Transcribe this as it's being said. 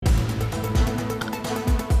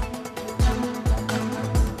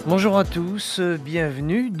Bonjour à tous,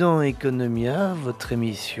 bienvenue dans Economia, votre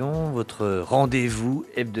émission, votre rendez-vous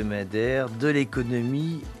hebdomadaire de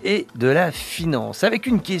l'économie et de la finance. Avec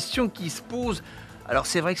une question qui se pose, alors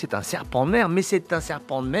c'est vrai que c'est un serpent de mer, mais c'est un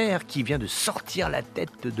serpent de mer qui vient de sortir la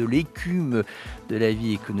tête de l'écume de la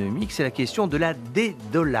vie économique, c'est la question de la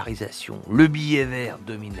dé-dollarisation. Le billet vert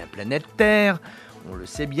domine la planète Terre. On le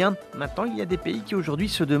sait bien, maintenant il y a des pays qui aujourd'hui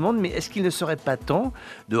se demandent mais est-ce qu'il ne serait pas temps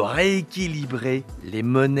de rééquilibrer les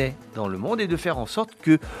monnaies dans le monde et de faire en sorte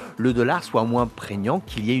que le dollar soit moins prégnant,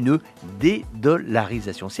 qu'il y ait une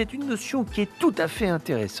dé-dollarisation. C'est une notion qui est tout à fait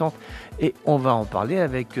intéressante et on va en parler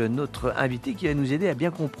avec notre invité qui va nous aider à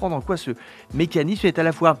bien comprendre en quoi ce mécanisme est à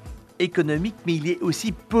la fois économique, mais il est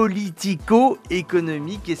aussi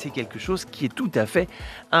politico-économique et c'est quelque chose qui est tout à fait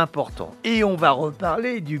important. Et on va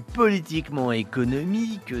reparler du politiquement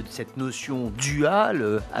économique, de cette notion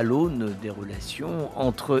duale à l'aune des relations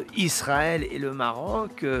entre Israël et le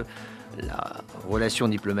Maroc. La relation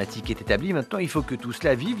diplomatique est établie, maintenant il faut que tout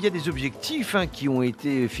cela vive. Il y a des objectifs qui ont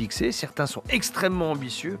été fixés, certains sont extrêmement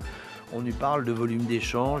ambitieux. On nous parle de volume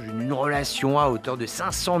d'échange, une relation à hauteur de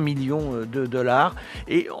 500 millions de dollars.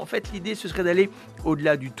 Et en fait, l'idée, ce serait d'aller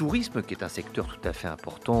au-delà du tourisme, qui est un secteur tout à fait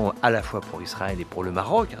important, à la fois pour Israël et pour le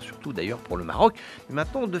Maroc, surtout d'ailleurs pour le Maroc. Mais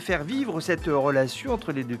maintenant, de faire vivre cette relation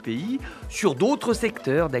entre les deux pays sur d'autres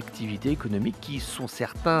secteurs d'activité économique qui sont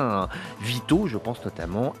certains vitaux, je pense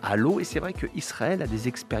notamment à l'eau. Et c'est vrai qu'Israël a des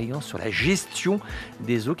expériences sur la gestion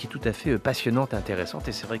des eaux qui est tout à fait passionnante et intéressante.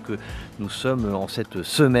 Et c'est vrai que nous sommes en cette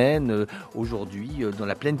semaine aujourd'hui dans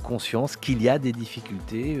la pleine conscience qu'il y a des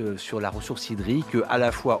difficultés sur la ressource hydrique à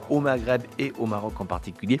la fois au Maghreb et au Maroc en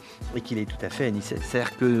particulier et qu'il est tout à fait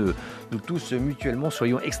nécessaire que nous tous mutuellement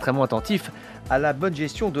soyons extrêmement attentifs à la bonne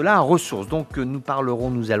gestion de la ressource. Donc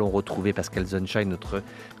nous allons retrouver Pascal Sunshine, notre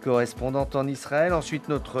correspondante en Israël, ensuite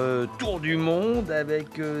notre tour du monde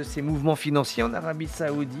avec ces mouvements financiers en Arabie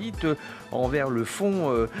Saoudite envers le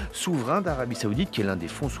fonds souverain d'Arabie Saoudite qui est l'un des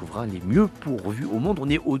fonds souverains les mieux pourvus au monde. On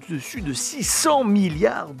est au-dessus de 600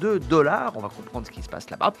 milliards de dollars, on va comprendre ce qui se passe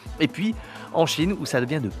là-bas. Et puis en Chine où ça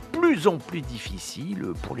devient de plus en plus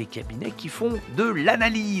difficile pour les cabinets qui font de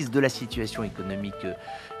l'analyse de la situation économique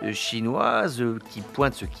chinoise, qui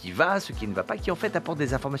pointent ce qui va, ce qui ne va pas, qui en fait apportent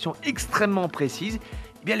des informations extrêmement précises.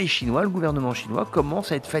 Eh bien, les Chinois, le gouvernement chinois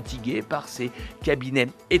commence à être fatigué par ces cabinets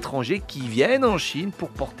étrangers qui viennent en Chine pour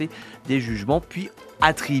porter des jugements, puis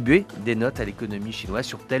attribuer des notes à l'économie chinoise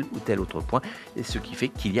sur tel ou tel autre point. Et ce qui fait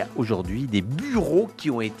qu'il y a aujourd'hui des bureaux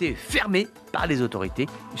qui ont été fermés par les autorités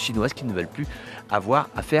chinoises qui ne veulent plus avoir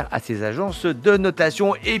affaire à ces agences de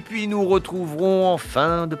notation. Et puis nous retrouverons en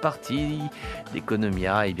fin de partie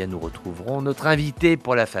d'Economia, eh bien nous retrouverons notre invité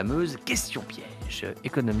pour la fameuse question piège.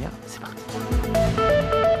 Economia, c'est parti.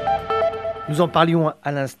 Nous en parlions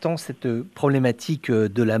à l'instant, cette problématique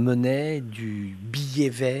de la monnaie, du billet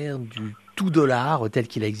vert, du tout dollar tel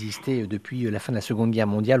qu'il a existé depuis la fin de la Seconde Guerre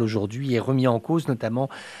mondiale aujourd'hui est remis en cause notamment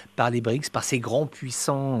par les BRICS, par ces grandes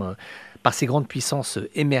puissances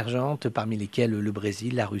émergentes parmi lesquelles le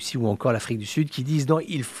Brésil, la Russie ou encore l'Afrique du Sud qui disent non,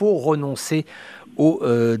 il faut renoncer au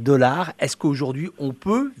dollar. Est-ce qu'aujourd'hui on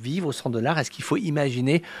peut vivre sans dollar? Est-ce qu'il faut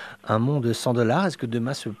imaginer un monde sans dollar? Est-ce que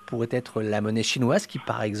demain ce pourrait être la monnaie chinoise qui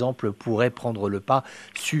par exemple pourrait prendre le pas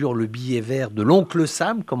sur le billet vert de l'oncle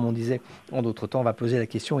Sam, comme on disait en d'autres temps? On va poser la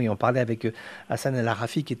question et en parler avec Hassan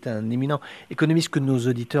El-Arafi qui est un éminent économiste que nos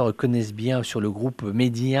auditeurs connaissent bien sur le groupe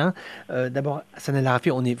Médien. D'abord Hassan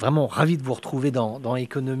El-Arafi, on est vraiment ravis de vous retrouver dans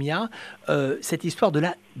Economia. Cette histoire de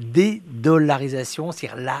la dé-dollarisation,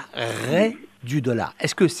 c'est-à-dire l'arrêt du dollar.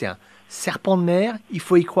 Est-ce que c'est un serpent de mer? Il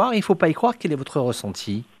faut y croire, il ne faut pas y croire. Quel est votre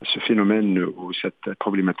ressenti? Ce phénomène ou cette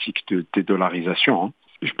problématique de dédollarisation,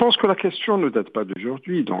 je pense que la question ne date pas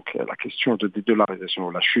d'aujourd'hui. Donc la question de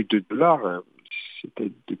dédollarisation, la chute du dollar,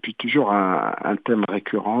 c'était depuis toujours un thème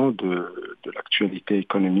récurrent de l'actualité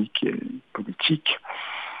économique et politique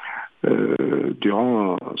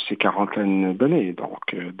durant ces quarantaines d'années,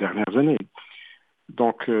 donc dernières années.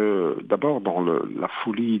 Donc, d'abord, dans la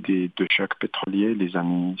folie des deux chocs pétroliers, les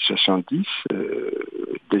années 70,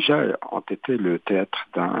 déjà ont été le théâtre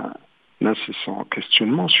d'un incessant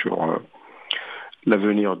questionnement sur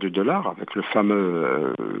l'avenir du dollar, avec le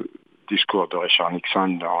fameux discours de Richard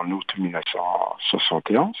Nixon en août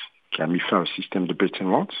 1971, qui a mis fin au système de Bretton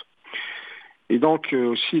Woods. Et donc,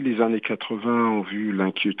 aussi, les années 80 ont vu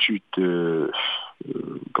l'inquiétude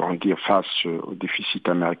grandir face au déficit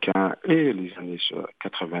américain et les années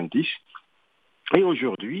 90. Et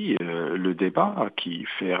aujourd'hui, le débat qui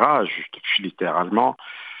fait rage depuis littéralement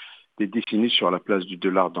des décennies sur la place du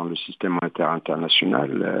dollar dans le système monétaire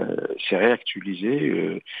international s'est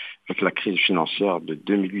réactualisé avec la crise financière de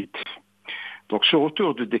 2008. Donc ce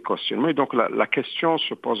retour de décautionnement, et donc la question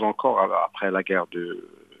se pose encore après la guerre de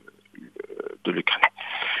l'Ukraine.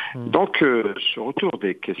 Donc ce retour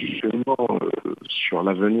des questionnements sur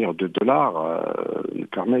l'avenir du dollar nous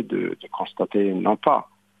permet de constater non pas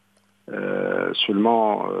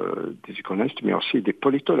seulement des économistes, mais aussi des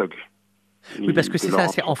politologues. Oui, parce que c'est ça,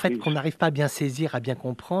 c'est en fait qu'on n'arrive pas à bien saisir, à bien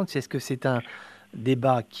comprendre. C'est est-ce que c'est un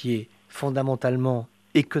débat qui est fondamentalement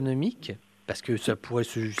économique, parce que ça pourrait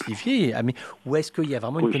se justifier, ou est-ce qu'il y a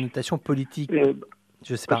vraiment une connotation politique?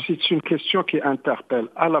 Je sais pas. C'est une question qui interpelle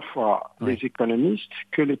à la fois les économistes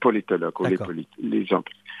que les politologues ou les gens.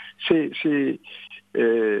 C'est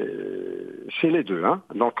les deux. Hein.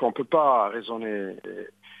 Donc on ne peut pas raisonner.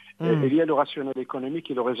 Il y a le rationnel économique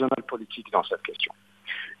et le rationnel politique dans cette question.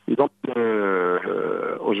 Et donc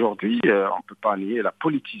aujourd'hui, on ne peut pas nier la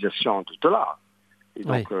politisation du dollar. Et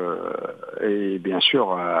donc, et bien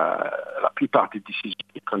sûr, la plupart des décisions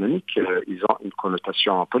économiques, ils ont une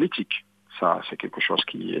connotation politique. Ça, c'est quelque chose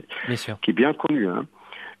qui est bien connu. Hein.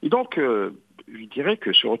 Et donc, je dirais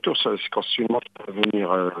que ce retour sur ce questionnement à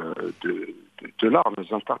venir de l'art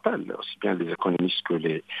nous interpelle, aussi bien les économistes que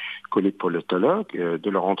les politologues, de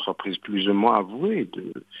leur entreprise plus ou moins avouée.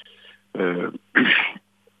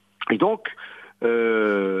 Et donc,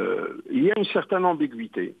 il y a une certaine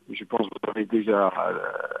ambiguïté. Je pense que vous avez déjà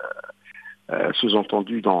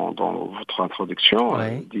sous-entendu dans votre introduction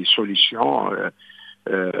des solutions,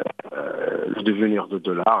 le devenir de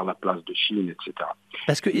dollar, la place de Chine, etc.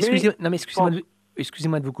 Parce que,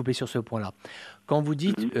 excusez-moi de vous couper sur ce point-là. Quand vous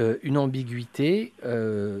dites une ambiguïté,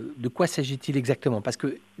 de quoi s'agit-il exactement? Parce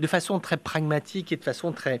que de façon très pragmatique et de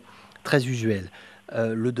façon très, très usuelle,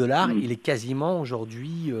 le dollar, il est quasiment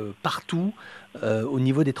aujourd'hui partout au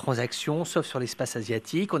niveau des transactions, sauf sur l'espace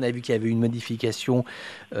asiatique. On a vu qu'il y avait une modification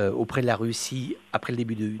auprès de la Russie après le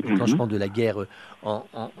début du déclenchement de la guerre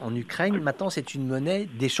en Ukraine. Maintenant, c'est une monnaie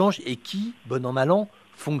d'échange et qui, bon an, mal an,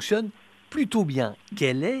 fonctionne plutôt bien.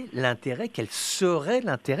 Quel est l'intérêt, quel serait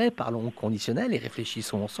l'intérêt, parlons au conditionnel et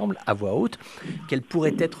réfléchissons ensemble à voix haute, quel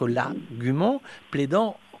pourrait être l'argument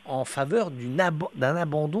plaidant en faveur d'un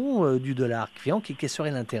abandon du dollar? Quel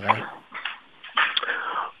serait l'intérêt?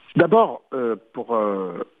 D'abord, pour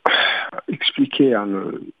expliquer à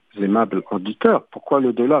nos aimables auditeurs pourquoi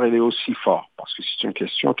le dollar il est aussi fort, parce que c'est une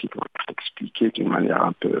question qui peut être expliquée d'une manière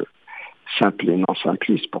un peu simple et non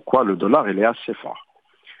simpliste. Pourquoi le dollar il est assez fort?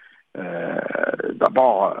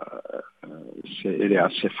 D'abord, il est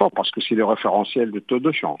assez fort parce que c'est le référentiel de taux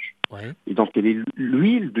de change. Et donc, il est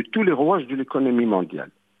l'huile de tous les rouages de l'économie mondiale.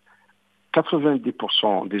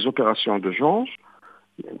 90% des opérations de change,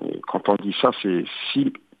 quand on dit ça, c'est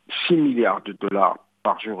 6 milliards de dollars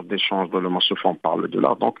par jour d'échange de l'homme se font par le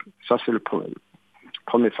dollar. Donc, ça, c'est le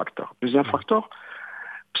premier facteur. Deuxième facteur,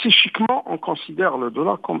 psychiquement, on considère le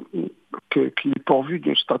dollar comme qu'il est pourvu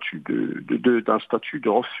d'un statut de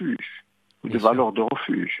refuge, de valeur de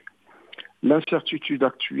refuge. L'incertitude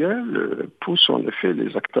actuelle pousse en effet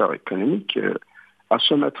les acteurs économiques à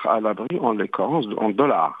se mettre à l'abri en l'occurrence en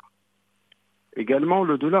dollars. Également,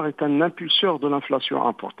 le dollar est un impulseur de l'inflation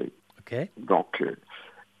importée. Donc,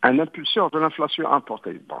 un impulseur de l'inflation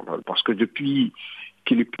importée. Parce que depuis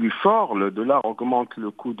qu'il est plus fort, le dollar augmente le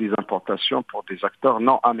coût des importations pour des acteurs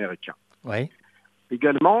non américains.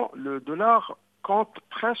 Également, le dollar compte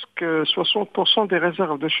presque 60% des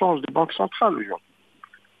réserves de change des banques centrales aujourd'hui.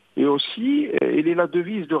 Et aussi, il est la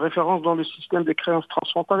devise de référence dans le système des créances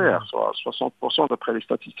transfrontalières, soit 60% d'après les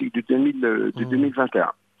statistiques de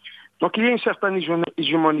 2021. Donc il y a une certaine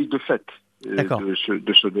hégémonie de fait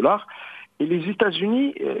de ce dollar. Et les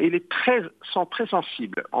États-Unis, sont très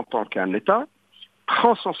sensibles en tant qu'un État,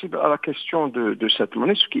 très sensibles à la question de cette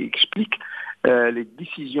monnaie, ce qui explique les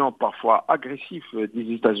décisions parfois agressives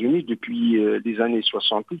des États-Unis depuis les années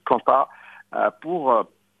 60 pour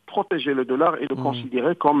protéger le dollar et le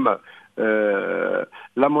considérer comme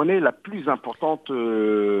la monnaie la plus importante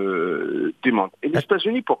du monde. Et les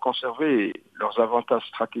États-Unis, pour conserver leurs avantages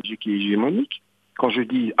stratégiques et hégémoniques, quand je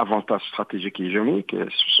dis avantages stratégiques et hégémoniques,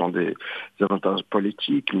 ce sont des avantages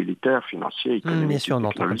politiques, militaires, financiers, économiques. Bien sûr, on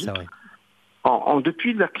entend comme ça, oui.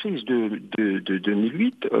 Depuis la crise de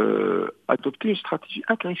 2008, adopté une stratégie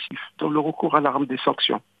agressive dans le recours à l'arme des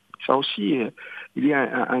sanctions. Ça aussi, il y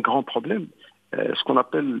a un grand problème. Ce qu'on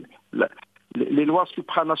appelle les lois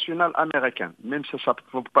supranationales américaines. Même si ça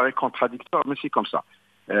peut paraître contradictoire, mais c'est comme ça.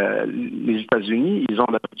 Les États-Unis, ils ont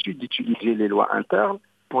l'habitude d'utiliser les lois internes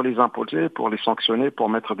pour les imposer, pour les sanctionner, pour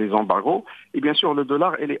mettre des embargos. Et bien sûr, le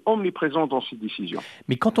dollar, il est omniprésent dans ces décisions.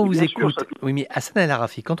 Mais quand on vous écoute, oui, mais Hassan El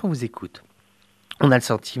Arafi, quand on vous écoute, on a le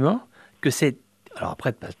sentiment que c'est Alors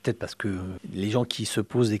après, peut-être parce que les gens qui se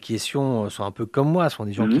posent des questions sont un peu comme moi, sont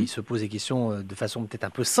des gens qui se posent des questions de façon peut-être un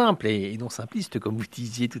peu simple et non simpliste, comme vous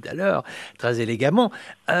disiez tout à l'heure, très élégamment.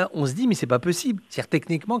 On se dit, mais c'est pas possible. C'est-à-dire,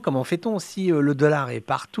 techniquement, comment fait-on si le dollar est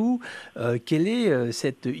partout? Quelle est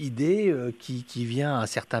cette idée qui vient à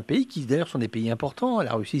certains pays, qui d'ailleurs sont des pays importants?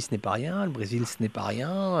 La Russie, ce n'est pas rien, le Brésil, ce n'est pas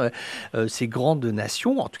rien. Ces grandes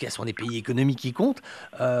nations, en tout cas, sont des pays économiques qui comptent.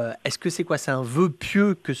 Est-ce que c'est quoi? C'est un vœu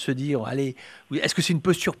pieux que se dire, allez, oui, est-ce que c'est une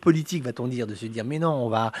posture politique, va-t-on dire, de se dire, mais non, on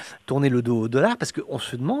va tourner le dos au dollar, parce qu'on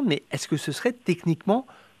se demande, mais est-ce que ce serait techniquement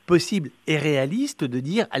possible et réaliste de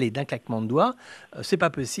dire, allez, d'un claquement de doigts, c'est pas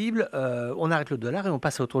possible, on arrête le dollar et on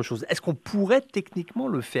passe à autre chose. Est-ce qu'on pourrait techniquement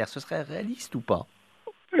le faire? Ce serait réaliste ou pas?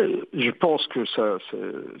 Je pense que ça,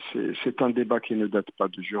 c'est un débat qui ne date pas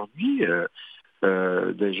d'aujourd'hui.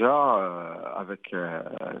 Déjà, avec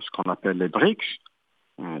ce qu'on appelle les BRICS,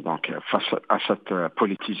 donc face à cette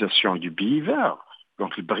politisation du billet vert,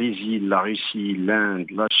 donc le Brésil, la Russie, l'Inde,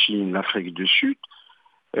 la Chine, l'Afrique du Sud,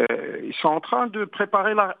 ils sont en train de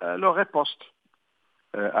préparer leur riposte.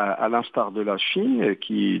 À l'instar de la Chine,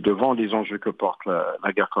 qui, devant les enjeux que porte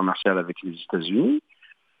la guerre commerciale avec les États-Unis,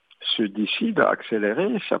 se décide à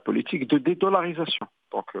accélérer sa politique de dé-dollarisation.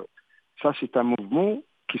 Donc ça, c'est un mouvement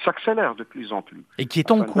qui s'accélère de plus en plus. Et qui est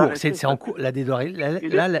en cours, c'est en cours, la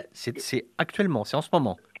dédollarisation, c'est actuellement, c'est en ce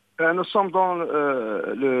moment. Nous sommes dans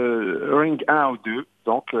le ring 1 ou 2,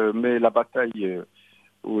 donc, mais la bataille,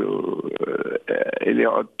 elle est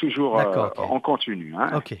toujours en continu.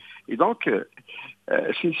 Hein. Okay. Et donc,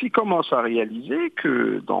 celle-ci commence à réaliser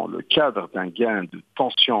que dans le cadre d'un gain de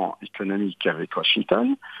tension économique avec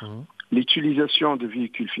Washington, l'utilisation de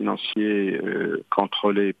véhicules financiers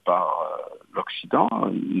contrôlés par l'Occident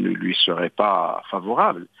ne lui serait pas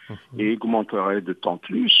favorable et augmenterait d'autant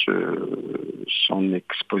plus son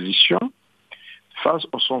exposition face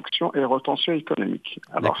aux sanctions et retentions économiques.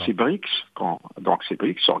 Alors ces BRICS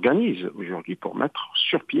s'organisent aujourd'hui pour mettre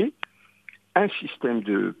sur pied un système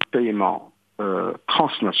de paiement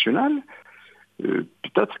transnational,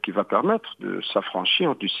 peut-être qui va permettre de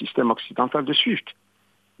s'affranchir du système occidental de SWIFT,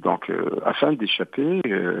 donc afin d'échapper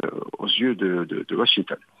aux yeux de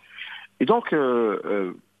Washington. Et donc,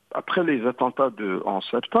 après les attentats de 11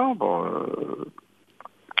 septembre,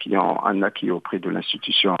 qui ont un acquis auprès de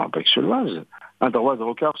l'institution bruxelloise, un droit de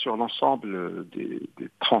regard sur l'ensemble des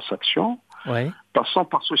transactions passant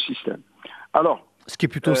par ce système. Alors, ce qui est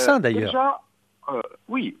plutôt sain d'ailleurs.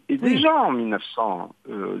 Déjà en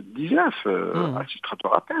 1919, à titre de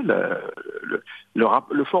rappel,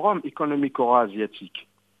 le Forum économique euro-asiatique,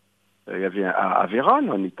 il y avait à Vérone,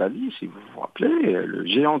 en Italie, si vous vous rappelez, le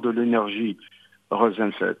géant de l'énergie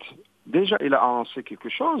Rosenfeld. Déjà, il a annoncé quelque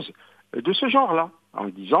chose de ce genre-là, en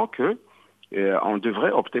disant que on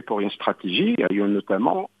devrait opter pour une stratégie ayant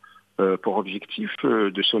notamment pour objectif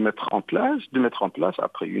de mettre en place,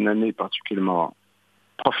 après une année particulièrement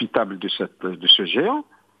profitable de ce géant,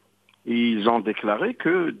 ils ont déclaré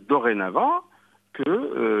que dorénavant,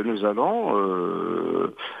 que nous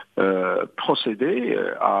allons procéder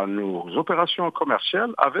à nos opérations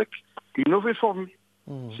commerciales avec une nouvelle formule.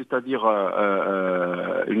 C'est-à-dire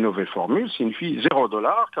une nouvelle formule signifie $0,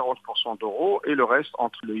 40% d'euros et le reste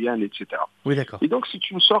entre le yen, etc. Oui, d'accord. Et donc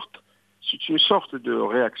c'est une sorte de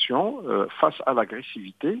réaction face à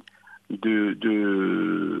l'agressivité des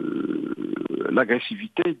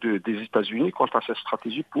États-Unis quant à cette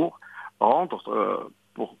stratégie pour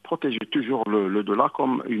protéger toujours le dollar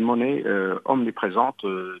comme une monnaie omniprésente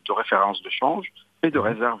de référence de change et de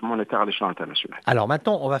réserve monétaire à l'échelle internationale. Alors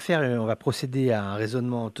maintenant, on va procéder à un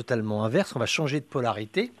raisonnement totalement inverse. On va changer de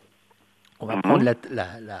polarité. On va prendre la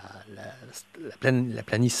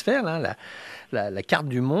planisphère, là, la carte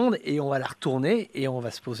du monde, et on va la retourner et on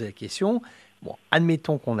va se poser la question. Bon,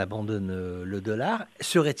 admettons qu'on abandonne le dollar.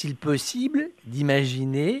 Serait-il possible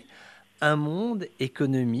d'imaginer un monde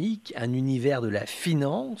économique, un univers de la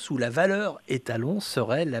finance où la valeur étalon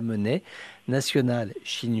serait la monnaie nationale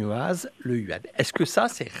chinoise, le yuan? Est-ce que ça,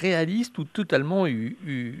 c'est réaliste ou totalement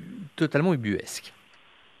ubuesque?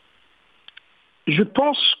 Je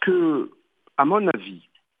pense que, à mon avis,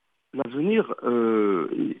 l'avenir,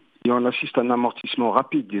 et on assiste à un amortissement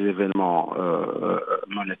rapide des événements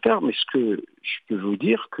monétaires, mais ce que je peux vous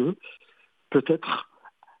dire que peut-être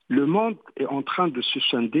le monde est en train de se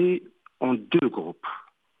scinder en deux groupes.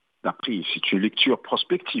 D'après, c'est une lecture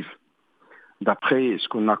prospective, d'après ce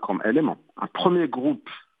qu'on a comme élément. Un premier groupe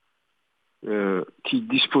qui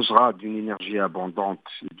disposera d'une énergie abondante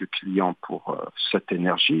et de clients pour cette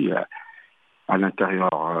énergie à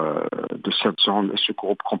l'intérieur de cette zone, et ce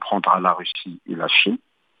groupe comprendra la Russie et la Chine.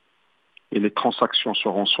 Et les transactions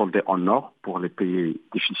seront soldées en or pour les pays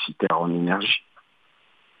déficitaires en énergie.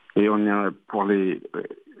 Et on a pour les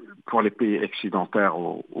pays excédentaires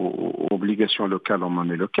aux obligations locales en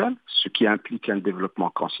monnaie locale, ce qui implique un développement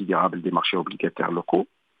considérable des marchés obligataires locaux.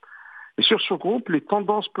 Et sur ce groupe, les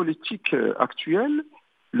tendances politiques actuelles,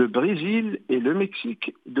 le Brésil et le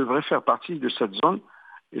Mexique devraient faire partie de cette zone,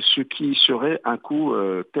 ce qui serait un coup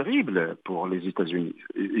terrible pour les États-Unis.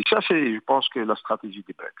 Et ça, c'est, je pense, que la stratégie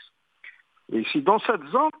des BRICS. Et c'est dans cette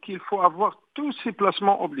zone qu'il faut avoir tous ces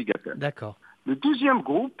placements obligataires. D'accord. Le deuxième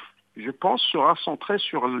groupe, je pense, sera centré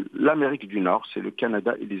sur l'Amérique du Nord, c'est le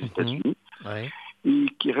Canada et les États-Unis, et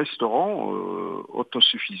qui resteront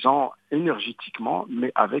autosuffisants énergétiquement,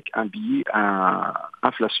 mais avec un billet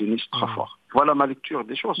inflationniste très fort. Voilà ma lecture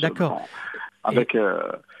des choses. D'accord. Avec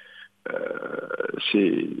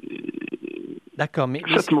D'accord, mais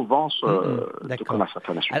cette mouvance de commerce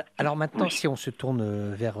international. Alors maintenant, si on se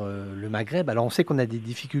tourne vers le Maghreb, alors on sait qu'on a des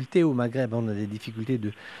difficultés au Maghreb, on a des difficultés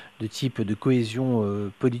de type de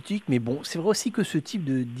cohésion politique, mais bon, c'est vrai aussi que ce type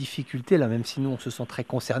de difficulté, là, même si nous on se sent très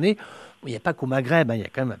concernés, il n'y a pas qu'au Maghreb, hein, il y a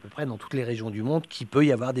quand même à peu près dans toutes les régions du monde qu'il peut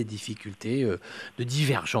y avoir des difficultés de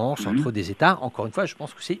divergence entre des États. Encore une fois, je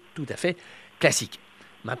pense que c'est tout à fait classique.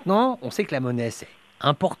 Maintenant, on sait que la monnaie, c'est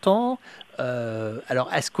important.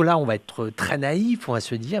 Alors, est-ce que là, on va être très naïf, on va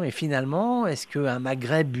se dire, mais finalement, est-ce qu'un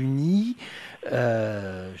Maghreb uni,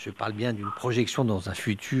 je parle bien d'une projection dans un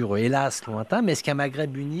futur, hélas, lointain, mais est-ce qu'un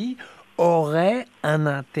Maghreb uni aurait un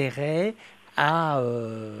intérêt à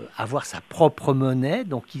avoir sa propre monnaie,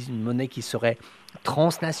 donc une monnaie qui serait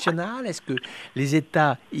transnationale? Est-ce que les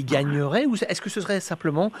États y gagneraient, ou est-ce que ce serait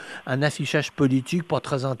simplement un affichage politique pas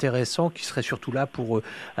très intéressant qui serait surtout là pour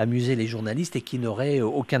amuser les journalistes et qui n'aurait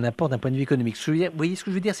aucun apport d'un point de vue économique? Vous voyez, ce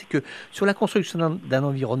que je veux dire, c'est que sur la construction d'un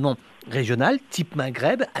environnement régional, type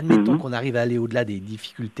Maghreb, admettons qu'on arrive à aller au-delà des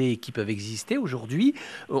difficultés qui peuvent exister aujourd'hui,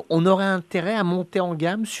 on aurait intérêt à monter en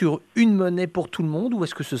gamme sur une monnaie pour tout le monde, ou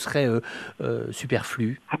est-ce que ce serait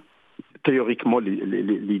superflu? Théoriquement,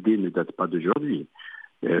 l'idée ne date pas d'aujourd'hui.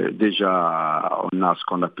 Déjà, on a ce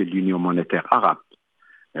qu'on appelle l'Union monétaire arabe,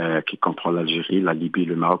 qui contrôle l'Algérie, la Libye,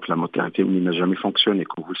 le Maroc, la Mauritanie, mais il n'a jamais fonctionné,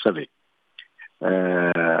 comme vous le savez.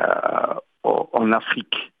 En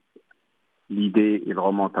Afrique, l'idée, il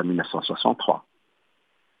remonte à 1963.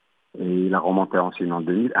 Et il a remonté ensuite en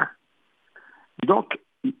 2001. Donc,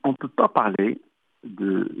 on ne peut pas parler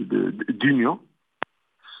d'union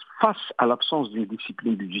face à l'absence d'une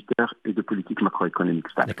discipline budgétaire et de politique macroéconomique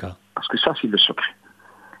stable. D'accord. Parce que ça, c'est le secret.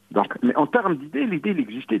 Donc, mais en termes d'idée, l'idée elle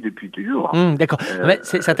existait depuis toujours. D'accord.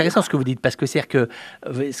 C'est intéressant ce que vous dites, parce que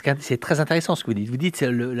c'est très intéressant ce que vous dites. Vous dites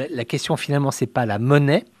la question finalement, c'est pas la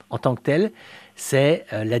monnaie en tant que telle, c'est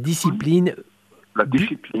la discipline. La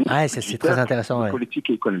discipline. C'est très intéressant.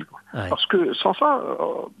 Politique et économique. Ouais. Parce que sans ça.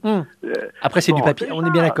 Après, c'est du papier. Déjà, on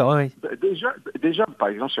est bien d'accord. Oui. Déjà, par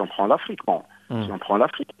exemple, si on prend l'Afrique,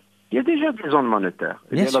 il y a déjà des zones monétaires.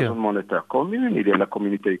 Il y a la zone monétaire commune, il y a la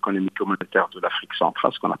communauté économique et monétaire de l'Afrique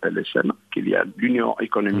centrale, ce qu'on appelle l'ESM, qu'il y a l'Union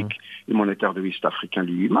économique et monétaire de l'Ouest africain,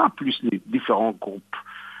 l'UIMA, plus les différents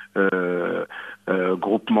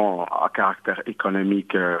groupements à caractère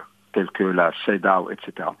économique tels que la CEDAW,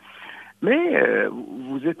 etc. Mais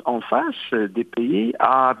vous êtes en face des pays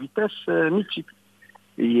à vitesse multiple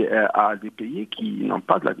et à des pays qui n'ont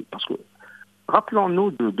pas de la vie. Parce que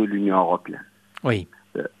rappelons-nous de l'Union européenne. Oui.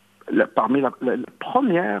 Parmi la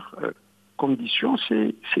première condition,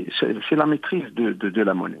 c'est la maîtrise de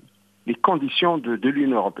la monnaie. Les conditions de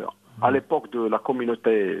l'Union européenne. À l'époque de la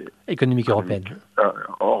communauté économique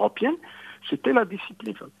européenne, c'était la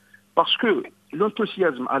discipline. Parce que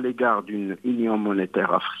l'enthousiasme à l'égard d'une union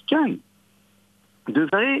monétaire africaine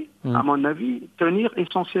devrait, à mon avis, tenir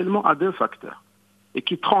essentiellement à deux facteurs et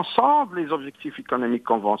qui transcendent les objectifs économiques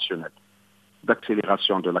conventionnels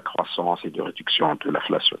d'accélération de la croissance et de réduction de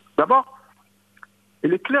l'inflation. D'abord,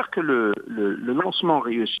 il est clair que le lancement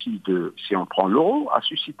réussi si on prend l'euro, a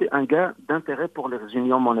suscité un gain d'intérêt pour les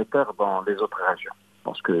unions monétaires dans les autres régions.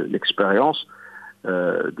 Parce que l'expérience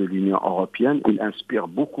de l'Union européenne, il inspire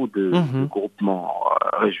beaucoup de groupements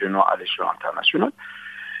régionaux à l'échelle internationale.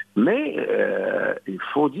 Mais il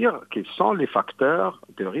faut dire quels sont les facteurs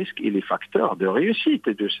de risque et les facteurs de réussite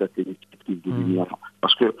de cette initiative de l'Union.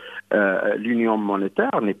 Parce que l'union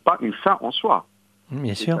monétaire n'est pas une fin en soi.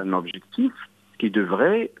 C'est un objectif qui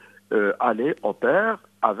devrait aller au pair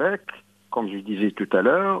avec, comme je disais tout à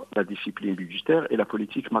l'heure, la discipline budgétaire et la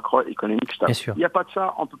politique macroéconomique stable. Il n'y a pas de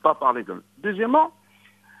ça, on ne peut pas parler de. Deuxièmement,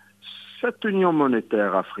 cette union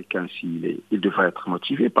monétaire africaine, il devrait être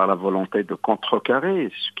motivé par la volonté de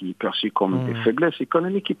contrecarrer ce qui est perçu comme des faiblesses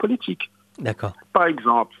économiques et politiques. D'accord. Par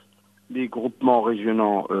exemple, les groupements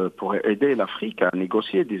régionaux pourraient aider l'Afrique à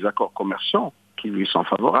négocier des accords commerciaux qui lui sont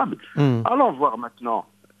favorables. Allons voir maintenant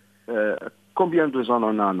combien de zones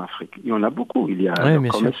on a en Afrique? Il y en a beaucoup. Il y a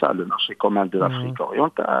le marché commun de l'Afrique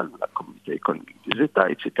orientale, la communauté économique des États,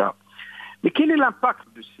 etc. Mais quel est l'impact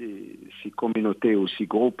de ces communautés ou ces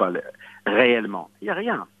groupes réellement? Il n'y a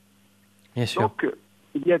rien. Bien sûr. Donc,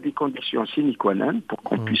 il y a des conditions sine qua non pour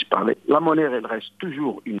qu'on puisse parler. La monnaie, elle reste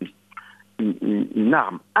toujours une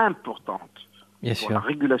arme importante pour la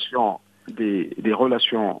régulation des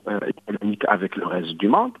relations économiques avec le reste du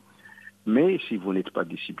monde. Mais si vous n'êtes pas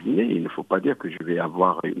discipliné, il ne faut pas dire que je vais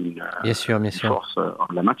avoir une force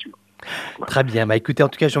en la nature. Voilà. Très bien. Écoutez, en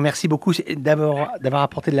tout cas, je vous remercie beaucoup d'avoir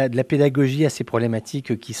apporté de la pédagogie à ces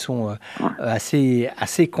problématiques qui sont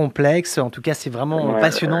assez complexes. En tout cas, c'est vraiment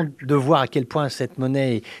passionnant de voir à quel point cette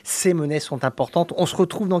monnaie et ces monnaies sont importantes. On se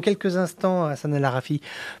retrouve dans quelques instants, Hassan El Arafi,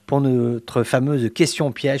 pour notre fameuse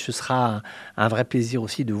question piège. Ce sera un vrai plaisir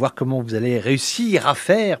aussi de voir comment vous allez réussir à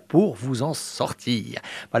faire pour vous en sortir.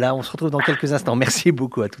 Voilà, on se retrouve dans quelques instants. Merci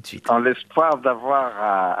beaucoup. À tout de suite. En l'espoir d'avoir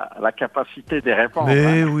la capacité de répondre.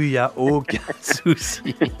 Mais oui, il y a aucun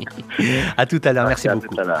souci. À tout à l'heure. Merci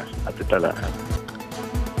beaucoup. À tout à l'heure.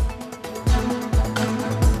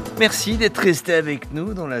 Merci d'être resté avec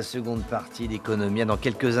nous dans la seconde partie d'Economia. Dans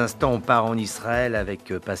quelques instants, on part en Israël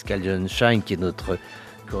avec Pascal Johnsheim, qui est notre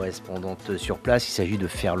correspondante sur place. Il s'agit de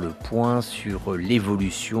faire le point sur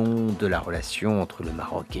l'évolution de la relation entre le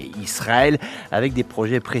Maroc et Israël avec des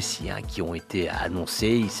projets précis qui ont été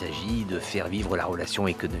annoncés. Il s'agit de faire vivre la relation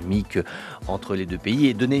économique entre les deux pays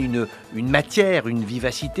et donner une matière, une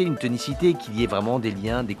vivacité, une tonicité, qu'il y ait vraiment des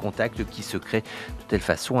liens, des contacts qui se créent de telle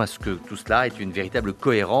façon à ce que tout cela ait une véritable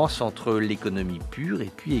cohérence entre l'économie pure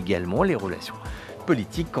et puis également les relations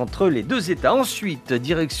politique entre les deux États. Ensuite,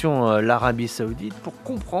 direction l'Arabie Saoudite pour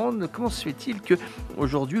comprendre comment se fait-il que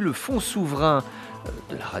aujourd'hui le fonds souverain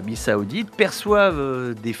de l'Arabie Saoudite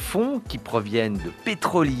perçoive des fonds qui proviennent de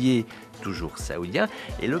pétroliers toujours saoudiens.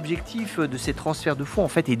 Et l'objectif de ces transferts de fonds, en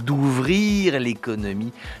fait, est d'ouvrir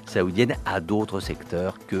l'économie saoudienne à d'autres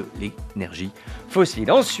secteurs que l'énergie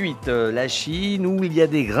fossile. Ensuite, la Chine, où il y a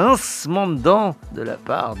des grincements de dents de la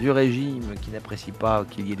part du régime qui n'apprécie pas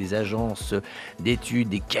qu'il y ait des agences d'études,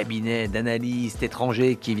 des cabinets d'analystes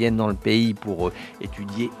étrangers qui viennent dans le pays pour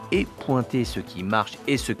étudier et pointer ce qui marche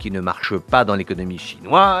et ce qui ne marche pas dans l'économie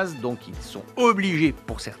chinoise. Donc, ils sont obligés,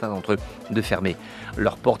 pour certains d'entre eux, de fermer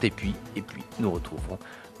leurs portes. Et puis, nous retrouverons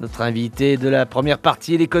notre invité de la première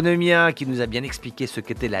partie, l'économien, qui nous a bien expliqué ce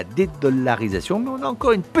qu'était la dé-dollarisation. Mais on a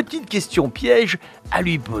encore une petite question piège à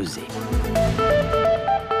lui poser.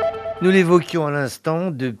 Nous l'évoquions à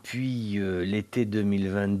l'instant, depuis l'été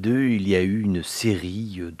 2022, il y a eu une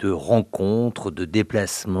série de rencontres, de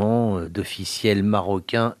déplacements d'officiels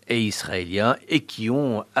marocains et israéliens et qui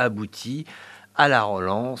ont abouti à la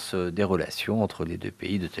relance des relations entre les deux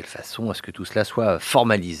pays de telle façon à ce que tout cela soit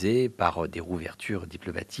formalisé par des rouvertures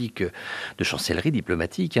diplomatiques, de chancellerie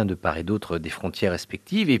diplomatique, de part et d'autre des frontières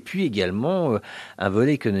respectives, et puis également un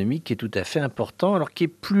volet économique qui est tout à fait important, alors qui est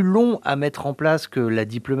plus long à mettre en place que la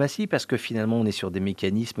diplomatie, parce que finalement on est sur des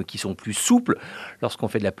mécanismes qui sont plus souples lorsqu'on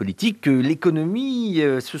fait de la politique que l'économie.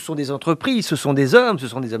 Ce sont des entreprises, ce sont des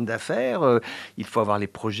hommes d'affaires. Il faut avoir les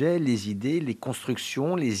projets, les idées, les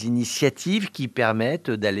constructions, les initiatives qui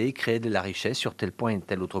permettent d'aller créer de la richesse sur tel point et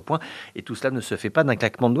tel autre point. Et tout cela ne se fait pas d'un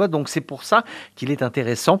claquement de doigts. Donc c'est pour ça qu'il est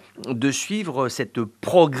intéressant de suivre cette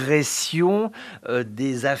progression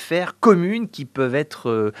des affaires communes qui peuvent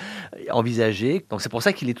être envisagées. Donc c'est pour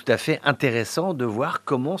ça qu'il est tout à fait intéressant de voir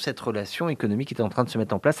comment cette relation économique est en train de se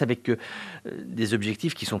mettre en place avec des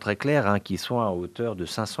objectifs qui sont très clairs, qui sont à hauteur de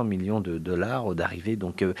 500 millions de dollars, d'arriver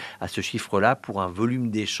donc à ce chiffre-là pour un volume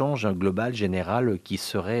d'échange global, général, qui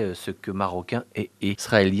serait ce que Marocains et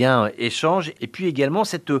Israéliens échangent. Et puis également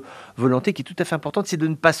cette volonté qui est tout à fait importante, c'est de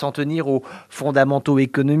ne pas s'en tenir aux fondamentaux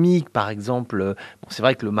économiques. Par exemple, c'est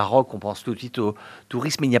vrai que le Maroc, on pense tout de suite au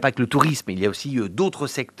tourisme, mais il n'y a pas que le tourisme, il y a aussi d'autres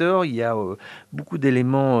secteurs, il y a beaucoup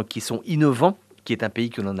d'éléments qui sont innovants, qui est un pays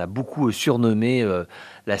que l'on a beaucoup surnommé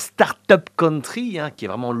la start-up country, qui est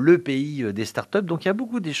vraiment le pays des start-up. Donc il y a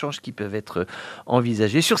beaucoup d'échanges qui peuvent être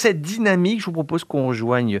envisagés. Sur cette dynamique, je vous propose qu'on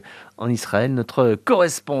rejoigne en Israël notre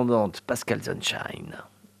correspondante Pascal Johnsheim.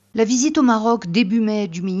 La visite au Maroc début mai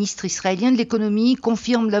du ministre israélien de l'économie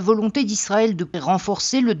confirme la volonté d'Israël de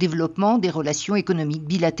renforcer le développement des relations économiques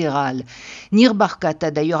bilatérales. Nir Barkat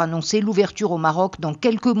a d'ailleurs annoncé l'ouverture au Maroc dans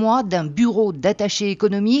quelques mois d'un bureau d'attachés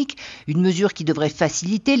économiques, une mesure qui devrait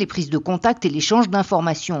faciliter les prises de contact et l'échange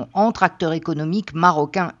d'informations entre acteurs économiques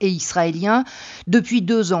marocains et israéliens. Depuis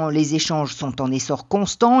 2 ans, les échanges sont en essor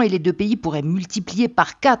constant et les deux pays pourraient multiplier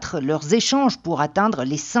par 4 leurs échanges pour atteindre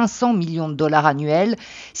les 500 millions de dollars annuels.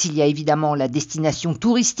 S'il y a évidemment la destination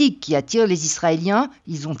touristique qui attire les Israéliens,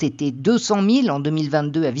 ils ont été 200 000 en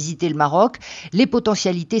 2022 à visiter le Maroc, les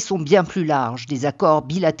potentialités sont bien plus larges. Des accords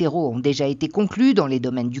bilatéraux ont déjà été conclus dans les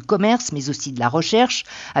domaines du commerce, mais aussi de la recherche,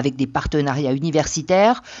 avec des partenariats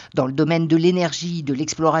universitaires. Dans le domaine de l'énergie, de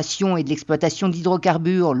l'exploration et de l'exploitation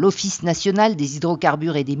d'hydrocarbures, l'Office national des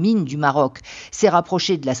hydrocarbures et des mines du Maroc s'est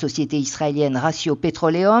rapproché de la société israélienne Ratio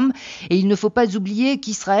Petroleum. Et il ne faut pas oublier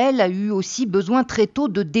qu'Israël a eu aussi besoin très tôt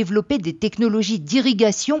de développer des technologies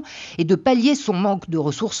d'irrigation et de pallier son manque de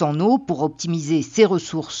ressources en eau pour optimiser ses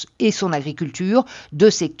ressources et son agriculture, deux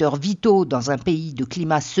secteurs vitaux dans un pays de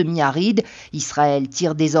climat semi-aride. Israël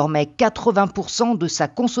tire désormais 80% de sa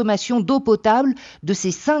consommation d'eau potable de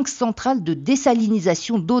ses 5 centrales de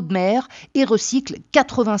désalinisation d'eau de mer et recycle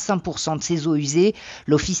 85% de ses eaux usées.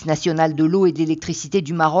 L'Office national de l'eau et de l'électricité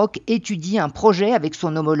du Maroc étudie un projet avec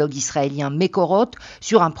son homologue israélien Mekorot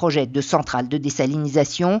sur un projet de centrale de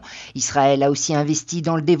désalinisation. Israël a aussi investi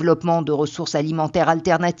dans le développement de ressources alimentaires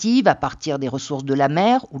alternatives à partir des ressources de la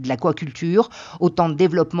mer ou de l'aquaculture. Autant de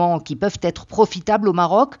développements qui peuvent être profitables au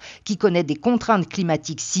Maroc, qui connaît des contraintes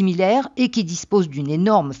climatiques similaires et qui dispose d'une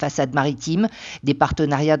énorme façade maritime. Des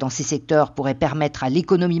partenariats dans ces secteurs pourraient permettre à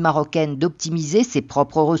l'économie marocaine d'optimiser ses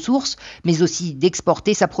propres ressources, mais aussi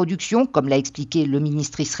d'exporter sa production, comme l'a expliqué le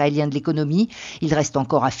ministre israélien de l'économie. Il reste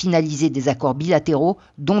encore à finaliser des accords bilatéraux,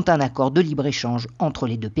 dont un accord de libre-échange entre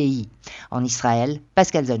les deux pays. En Israël,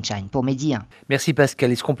 Pascal Sunshine pour Midi 1. Merci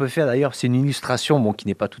Pascal. Et ce qu'on peut faire d'ailleurs, c'est une illustration qui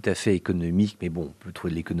n'est pas tout à fait économique, mais on peut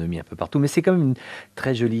trouver de l'économie un peu partout. Mais c'est quand même une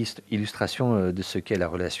très jolie illustration de ce qu'est la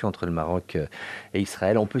relation entre le Maroc et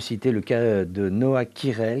Israël. On peut citer le cas de Noa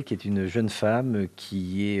Kirel, qui est une jeune femme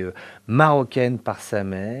qui est marocaine par sa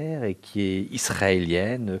mère et qui est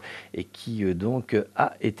israélienne et qui donc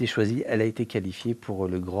a été choisie. Elle a été qualifiée pour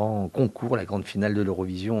le grand concours, la grande finale de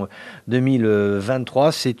l'Eurovision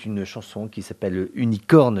 2023. C'est une chanson qui s'appelle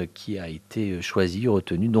Unicorne qui a été choisie,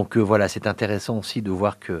 retenue. Donc voilà, c'est intéressant aussi de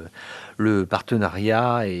voir que le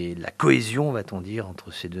partenariat et la cohésion, va-t-on dire,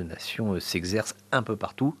 entre ces deux nations s'exercent un peu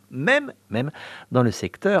partout, même dans le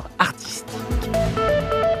secteur artistique.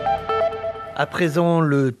 À présent,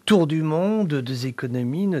 le tour du monde des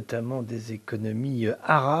économies, notamment des économies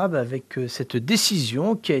arabes, avec cette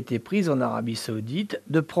décision qui a été prise en Arabie Saoudite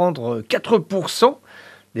de prendre 4%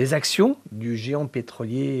 des actions du géant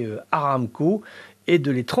pétrolier Aramco et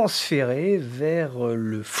de les transférer vers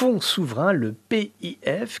le fonds souverain, le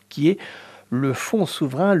PIF, qui est le fonds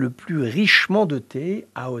souverain le plus richement doté,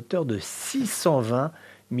 à hauteur de 620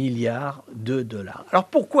 milliards de dollars. Alors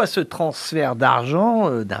pourquoi ce transfert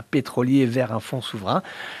d'argent d'un pétrolier vers un fonds souverain ?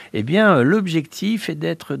 Eh bien, l'objectif est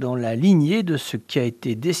d'être dans la lignée de ce qui a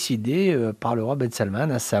été décidé par le roi Ben Salman,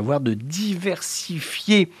 à savoir de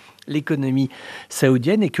diversifier l'économie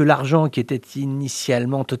saoudienne et que l'argent qui était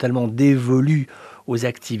initialement totalement dévolu aux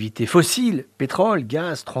activités fossiles, pétrole,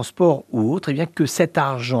 gaz, transport ou autres, eh bien que cet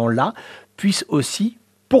argent-là puisse aussi,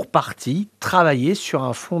 pour partie, travailler sur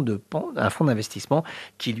un fonds d'investissement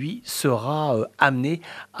qui, lui, sera amené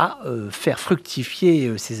à faire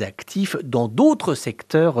fructifier ses actifs dans d'autres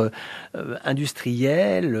secteurs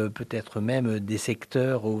industriels, peut-être même des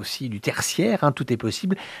secteurs aussi du tertiaire, tout est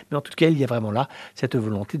possible. Mais en tout cas, il y a vraiment là cette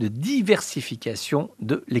volonté de diversification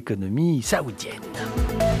de l'économie saoudienne.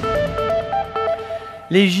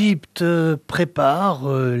 L'Égypte prépare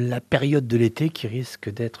la période de l'été qui risque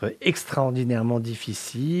d'être extraordinairement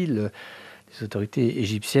difficile. Les autorités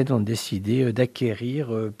égyptiennes ont décidé d'acquérir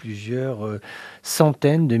plusieurs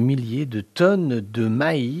centaines de milliers de tonnes de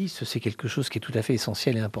maïs. C'est quelque chose qui est tout à fait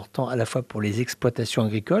essentiel et important à la fois pour les exploitations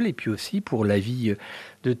agricoles et puis aussi pour la vie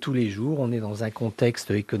de tous les jours. On est dans un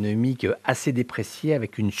contexte économique assez déprécié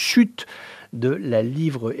avec une chute de la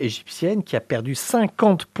livre égyptienne qui a perdu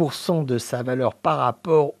 50% de sa valeur par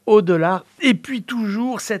rapport au dollar. Et puis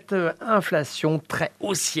toujours cette inflation très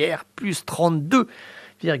haussière, plus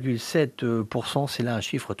 32,7%. C'est là un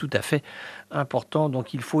chiffre tout à fait important.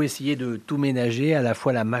 Donc il faut essayer de tout ménager, à la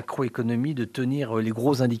fois la macroéconomie, de tenir les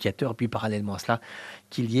gros indicateurs, et puis parallèlement à cela,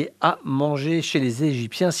 qu'il y ait à manger chez les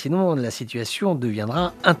Égyptiens. Sinon, la situation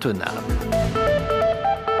deviendra intenable.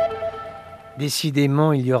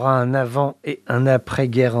 Décidément, il y aura un avant et un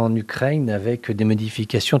après-guerre en Ukraine avec des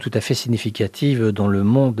modifications tout à fait significatives dans le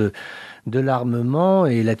monde de l'armement.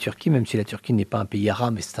 Et la Turquie, même si la Turquie n'est pas un pays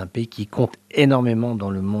arabe, mais c'est un pays qui compte énormément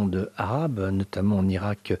dans le monde arabe, notamment en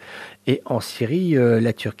Irak et en Syrie.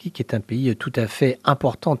 La Turquie, qui est un pays tout à fait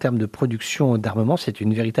important en termes de production d'armement, c'est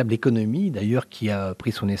une véritable économie, d'ailleurs, qui a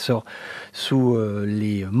pris son essor sous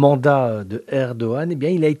les mandats de Erdogan. Eh bien,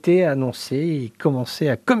 il a été annoncé et commencé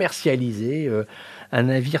à commercialiser un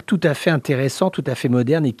navire tout à fait intéressant, tout à fait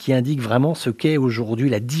moderne et qui indique vraiment ce qu'est aujourd'hui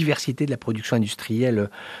la diversité de la production industrielle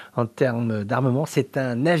en termes d'armement. C'est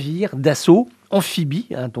un navire d'assaut amphibie,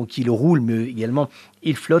 donc il roule mais également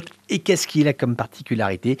il flotte. Et qu'est-ce qu'il a comme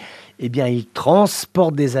particularité? Eh bien, il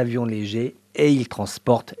transporte des avions légers et il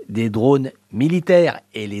transporte des drones militaires.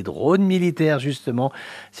 Et les drones militaires, justement,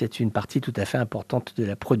 c'est une partie tout à fait importante de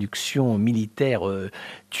la production militaire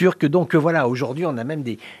turque. Donc voilà, aujourd'hui, on a même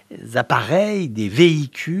des appareils, des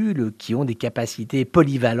véhicules qui ont des capacités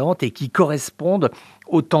polyvalentes et qui correspondent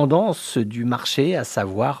aux tendances du marché, à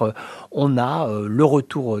savoir, on a le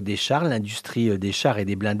retour des chars, l'industrie des chars et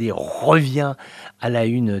des blindés revient à la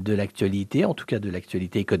une de l'actualité, en tout cas de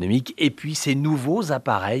l'actualité économique, et puis ces nouveaux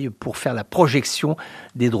appareils pour faire la projection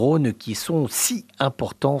des drones qui sont si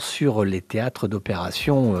importants sur les théâtres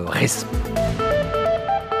d'opérations récents.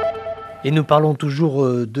 Et nous parlons toujours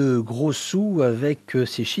de gros sous avec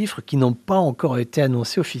ces chiffres qui n'ont pas encore été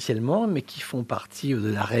annoncés officiellement, mais qui font partie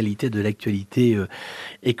de la réalité de l'actualité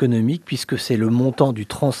économique, puisque c'est le montant du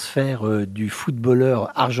transfert du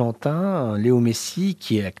footballeur argentin, Léo Messi,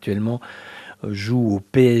 qui actuellement joue au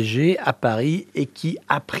PSG à Paris et qui,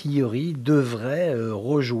 a priori, devrait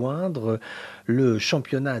rejoindre le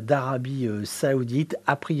championnat d'Arabie Saoudite.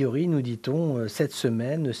 A priori, nous dit-on, cette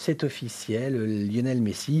semaine, c'est officiel, Lionel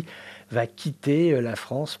Messi va quitter la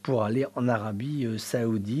France pour aller en Arabie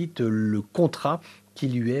Saoudite. Le contrat qui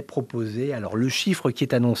lui est proposé, alors le chiffre qui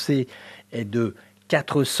est annoncé est de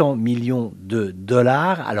 400 millions de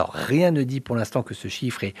dollars. Alors, rien ne dit pour l'instant que ce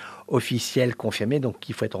chiffre est officiel, confirmé. Donc,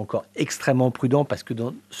 il faut être encore extrêmement prudent parce que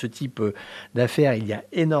dans ce type d'affaires, il y a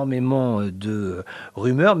énormément de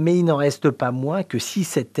rumeurs. Mais il n'en reste pas moins que si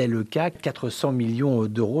c'était le cas, 400 millions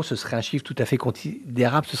d'euros, ce serait un chiffre tout à fait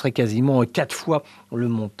considérable. Ce serait quasiment 4 fois le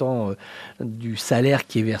montant du salaire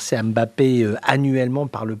qui est versé à Mbappé annuellement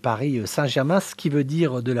par le Paris Saint-Germain. Ce qui veut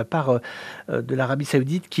dire de la part de l'Arabie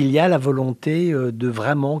Saoudite qu'il y a la volonté de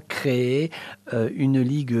vraiment créer une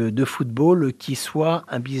ligue de football qui soit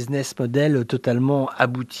un business model totalement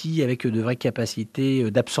abouti avec de vraies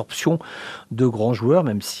capacités d'absorption de grands joueurs,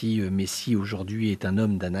 même si Messi aujourd'hui est un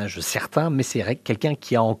homme d'un âge certain, mais c'est quelqu'un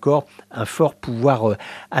qui a encore un fort pouvoir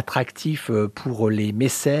attractif pour les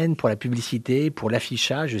mécènes, pour la publicité, pour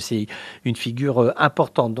l'affichage. C'est une figure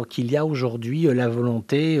importante. Donc il y a aujourd'hui la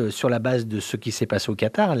volonté, sur la base de ce qui s'est passé au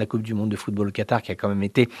Qatar, la Coupe du Monde de football au Qatar, qui a quand même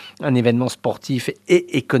été un événement sportif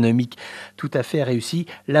et économique tout à fait réussi,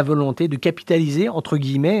 la volonté de capitaliser, entre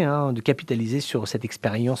guillemets, de capitaliser sur cette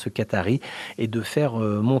expérience qatari et de faire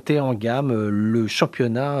monter en gamme le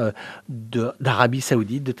championnat d'Arabie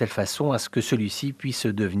Saoudite de telle façon à ce que celui-ci puisse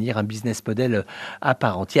devenir un business model à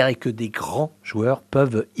part entière et que des grands joueurs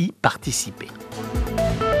peuvent y participer.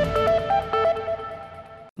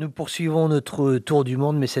 Nous poursuivons notre tour du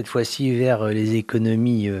monde, mais cette fois-ci vers les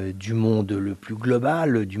économies du monde le plus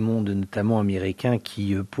global, du monde notamment américain,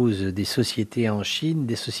 qui pose des sociétés en Chine,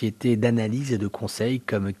 des sociétés d'analyse et de conseil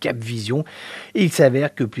comme Capvision. Et il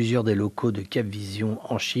s'avère que plusieurs des locaux de Capvision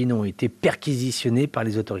en Chine ont été perquisitionnés par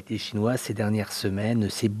les autorités chinoises ces dernières semaines.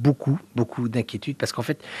 C'est beaucoup d'inquiétude parce qu'en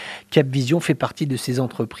fait, Capvision fait partie de ces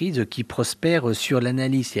entreprises qui prospèrent sur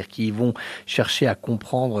l'analyse, c'est-à-dire qui vont chercher à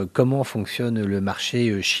comprendre comment fonctionne le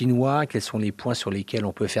marché chinois, quels sont les points sur lesquels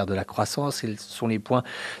on peut faire de la croissance, quels sont les points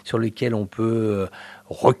sur lesquels on peut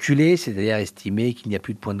reculer, c'est-à-dire estimer qu'il n'y a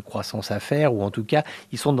plus de points de croissance à faire, ou en tout cas,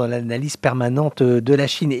 ils sont dans l'analyse permanente de la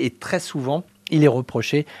Chine. Et très souvent, il est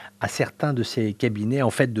reproché à certains de ces cabinets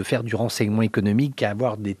en fait de faire du renseignement économique, à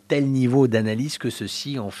avoir des tels niveaux d'analyse que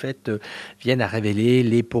ceux-ci en fait viennent à révéler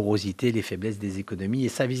les porosités, les faiblesses des économies. Et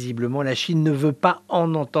ça, visiblement, la Chine ne veut pas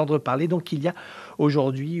en entendre parler. Donc il y a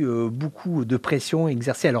aujourd'hui beaucoup de pression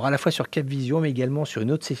exercée, alors à la fois sur Capvision, mais également sur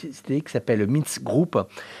une autre société qui s'appelle Mythe Group,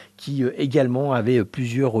 qui également avait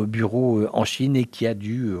plusieurs bureaux en Chine et qui a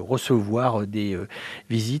dû recevoir des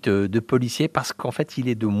visites de policiers parce qu'en fait, il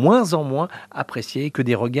est de moins en moins apprécié que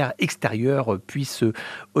des regards extérieurs puissent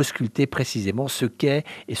ausculter précisément ce qu'est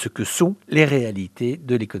et ce que sont les réalités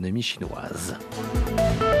de l'économie chinoise.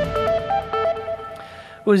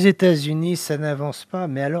 Aux États-Unis, ça n'avance pas,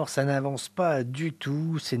 mais alors ça n'avance pas du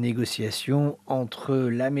tout, ces négociations entre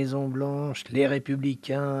la Maison-Blanche, les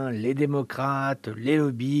républicains, les démocrates, les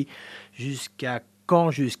lobbies. Jusqu'à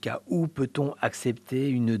quand, jusqu'à où peut-on accepter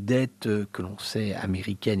une dette que l'on sait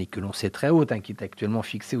américaine et que l'on sait très haute, qui est actuellement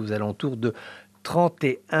fixée aux alentours de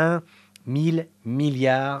 31 000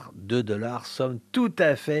 milliards de dollars, somme tout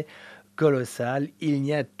à fait colossal. Il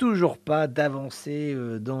n'y a toujours pas d'avancée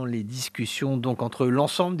dans les discussions donc entre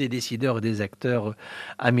l'ensemble des décideurs et des acteurs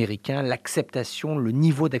américains. L'acceptation, le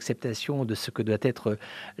niveau d'acceptation de ce que doit être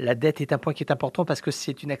la dette est un point qui est important parce que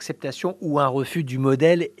c'est une acceptation ou un refus du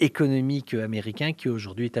modèle économique américain qui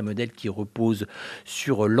aujourd'hui est un modèle qui repose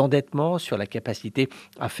sur l'endettement, sur la capacité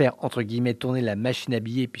à faire entre guillemets tourner la machine à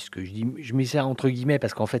billets, puisque je mets ça entre guillemets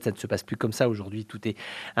parce qu'en fait ça ne se passe plus comme ça aujourd'hui, tout est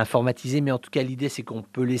informatisé, mais en tout cas l'idée c'est qu'on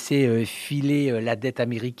peut laisser filer la dette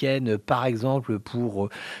américaine par exemple pour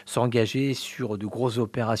s'engager sur de grosses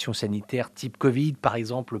opérations sanitaires type Covid, par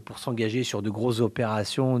exemple pour s'engager sur de grosses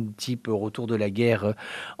opérations type retour de la guerre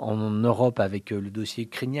en Europe avec le dossier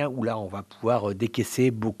ukrainien, où là on va pouvoir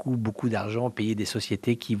décaisser beaucoup d'argent, payer des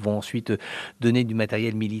sociétés qui vont ensuite donner du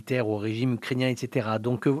matériel militaire au régime ukrainien, etc.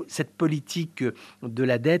 Donc cette politique de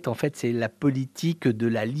la dette, en fait, c'est la politique de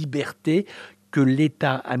la liberté que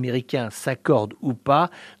l'État américain s'accorde ou pas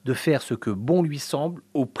de faire ce que bon lui semble,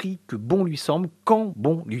 au prix que bon lui semble, quand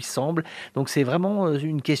bon lui semble. Donc c'est vraiment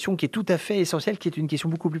une question qui est tout à fait essentielle, qui est une question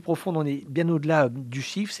beaucoup plus profonde. On est bien au-delà du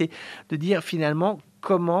chiffre, c'est de dire finalement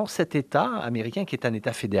comment cet État américain, qui est un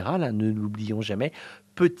État fédéral, ne l'oublions jamais,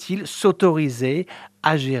 peut-il s'autoriser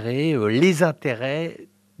à gérer les intérêts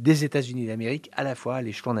des États-Unis d'Amérique, à la fois à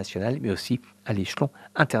l'échelon national, mais aussi à l'échelon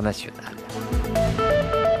international.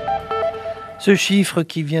 Ce chiffre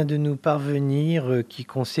qui vient de nous parvenir, qui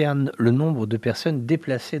concerne le nombre de personnes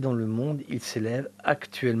déplacées dans le monde, il s'élève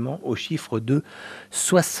actuellement au chiffre de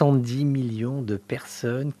 70 millions de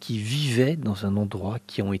personnes qui vivaient dans un endroit,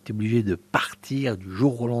 qui ont été obligées de partir du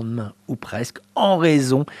jour au lendemain ou presque, en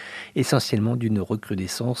raison essentiellement d'une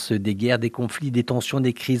recrudescence des guerres, des conflits, des tensions,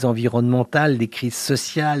 des crises environnementales, des crises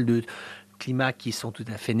sociales, de climats qui sont tout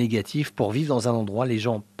à fait négatifs. Pour vivre dans un endroit, les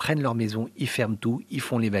gens prennent leur maison, ils ferment tout, ils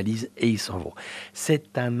font les valises et ils s'en vont.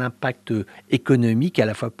 C'est un impact économique à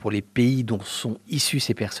la fois pour les pays dont sont issues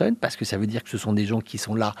ces personnes, parce que ça veut dire que ce sont des gens qui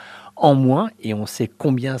sont là en moins, et on sait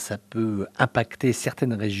combien ça peut impacter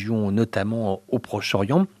certaines régions, notamment au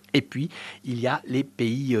Proche-Orient. Et puis, il y a les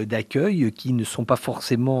pays d'accueil qui ne sont pas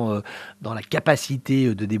forcément dans la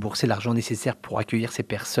capacité de débourser l'argent nécessaire pour accueillir ces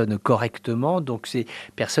personnes correctement. Donc, ces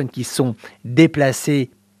personnes qui sont déplacées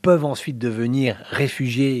peuvent ensuite devenir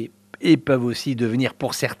réfugiés et peuvent aussi devenir,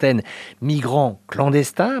 pour certaines, migrants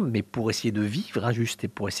clandestins, mais pour essayer de vivre, juste et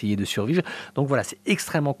pour essayer de survivre. Donc voilà, c'est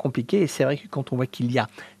extrêmement compliqué. Et c'est vrai que quand on voit qu'il y a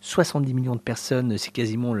 70 millions de personnes, c'est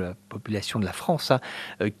quasiment la population de la France,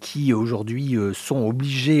 qui aujourd'hui sont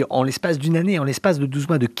obligées, en l'espace d'une année, en l'espace de 12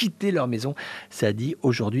 mois, de quitter leur maison, ça dit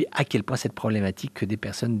aujourd'hui à quel point cette problématique des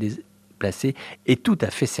personnes déplacées est tout à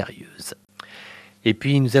fait sérieuse. Et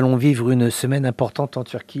puis, nous allons vivre une semaine importante en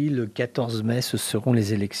Turquie. Le 14 mai, ce seront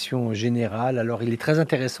les élections générales. Alors, il est très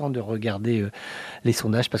intéressant de regarder les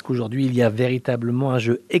sondages parce qu'aujourd'hui, il y a véritablement un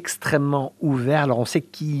jeu extrêmement ouvert. Alors, on sait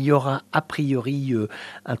qu'il y aura a priori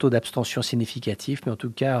un taux d'abstention significatif, mais en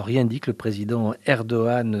tout cas, rien ne dit que le président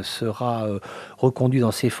Erdogan sera reconduit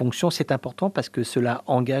dans ses fonctions. C'est important parce que cela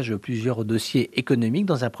engage plusieurs dossiers économiques.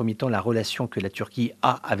 Dans un premier temps, la relation que la Turquie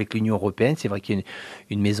a avec l'Union européenne. C'est vrai qu'il y a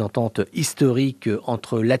une mésentente historique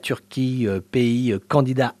entre la Turquie, pays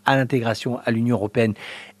candidat à l'intégration à l'Union européenne,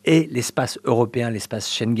 et l'espace européen,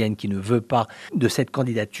 l'espace Schengen, qui ne veut pas de cette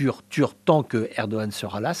candidature tant que Erdogan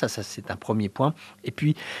sera là. Ça c'est un premier point. Et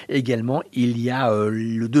puis également, il y a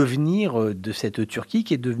le devenir de cette Turquie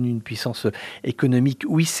qui est devenue une puissance économique.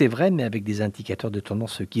 Oui, c'est vrai, mais avec des indicateurs de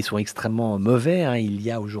tendance qui sont extrêmement mauvais. Il y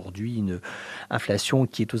a aujourd'hui une inflation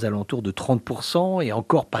qui est aux alentours de 30%, et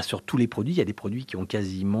encore pas sur tous les produits. Il y a des produits qui ont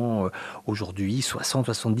quasiment aujourd'hui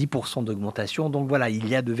 60-70% d'augmentation. Donc voilà, il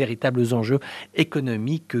y a de véritables enjeux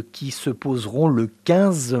économiques qui se poseront le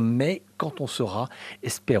 15 mai, quand on saura,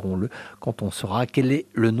 espérons-le, quand on saura quel est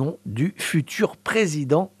le nom du futur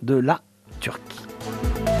président de la Turquie.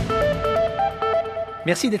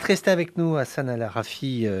 Merci d'être resté avec nous, Hassan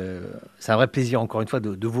Al-Arafi. C'est un vrai plaisir, encore une fois,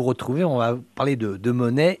 de vous retrouver. On va parler de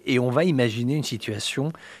monnaie et on va imaginer une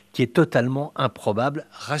situation qui est totalement improbable.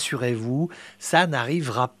 Rassurez-vous, ça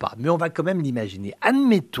n'arrivera pas. Mais on va quand même l'imaginer.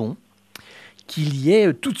 Admettons qu'il y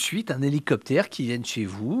ait tout de suite un hélicoptère qui vienne chez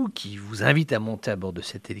vous, qui vous invite à monter à bord de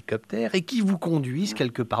cet hélicoptère et qui vous conduise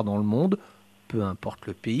quelque part dans le monde, peu importe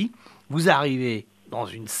le pays. Vous arrivez dans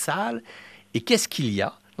une salle et qu'est-ce qu'il y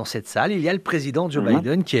a dans cette salle? Il y a le président Joe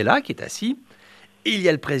Biden qui est là, qui est assis. Il y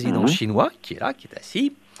a le président chinois qui est là, qui est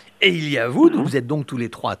assis. Et il y a vous, donc vous êtes donc tous les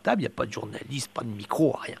trois à table. Il n'y a pas de journaliste, pas de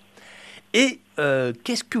micro, rien. Et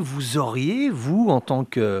qu'est-ce que vous auriez, vous, en tant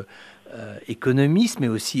que économiste, mais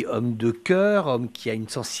aussi homme de cœur, homme qui a une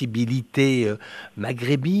sensibilité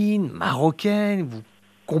maghrébine, marocaine, vous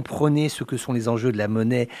comprenez ce que sont les enjeux de la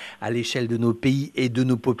monnaie à l'échelle de nos pays et de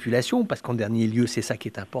nos populations, parce qu'en dernier lieu, c'est ça qui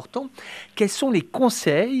est important. Quels sont les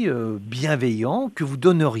conseils bienveillants que vous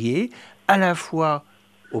donneriez à la fois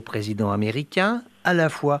au président américain, à la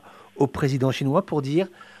fois au président chinois pour dire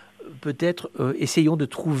peut-être essayons de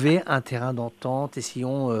trouver un terrain d'entente,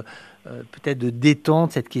 essayons peut-être de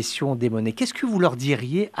détendre cette question des monnaies. Qu'est-ce que vous leur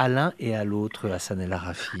diriez à l'un et à l'autre, Hassan El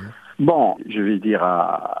Arafi? Bon, je vais dire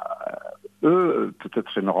à eux, peut-être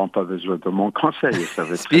ils n'auront pas besoin de mon conseil. Ça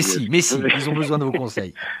va être mais si, ils ont besoin de vos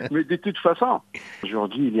conseils. Mais de toute façon,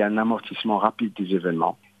 aujourd'hui, il y a un amortissement rapide des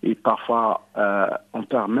événements. Et parfois, on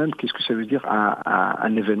perd même qu'est-ce que ça veut dire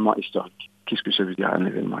un événement historique. Qu'est-ce que ça veut dire un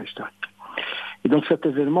événement historique? Et donc cet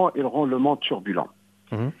événement, il rend le monde turbulent.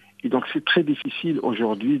 Et donc c'est très difficile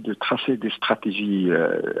aujourd'hui de tracer des stratégies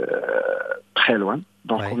très loin.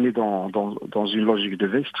 Donc on est dans une logique de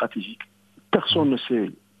veille stratégique. Personne ne sait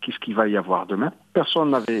qu'est-ce qu'il va y avoir demain. Personne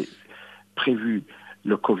n'avait prévu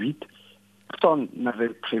le Covid. Personne n'avait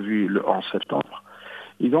prévu le 11 septembre.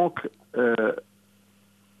 Et donc,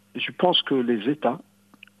 je pense que les États,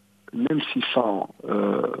 même s'ils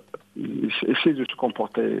essaient de se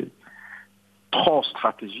comporter trop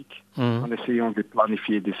stratégique, en essayant de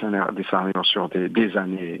planifier des scénarios sur des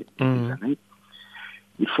années et des années,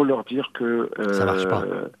 il faut leur dire que ça marche pas.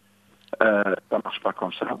 Ça marche pas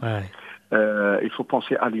comme ça. Il faut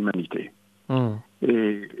penser à l'humanité.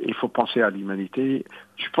 Et il faut penser à l'humanité.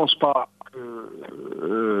 Je pense pas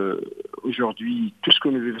que aujourd'hui, tout ce que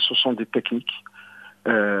nous vivons, ce sont des techniques.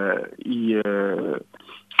 Ce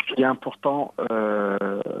qui est important,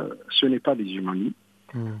 ce n'est pas les humanités.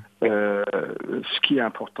 Ce qui est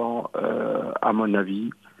important, à mon avis,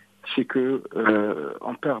 c'est que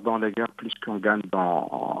on perd dans la guerre plus qu'on gagne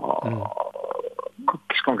dans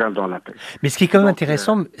la paix. Mais ce qui est quand même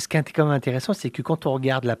intéressant, c'est que quand on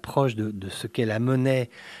regarde l'approche de ce qu'est la monnaie,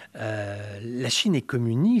 la Chine est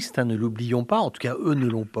communiste, ne l'oublions pas. En tout cas, eux ne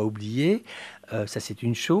l'ont pas oublié. Ça, c'est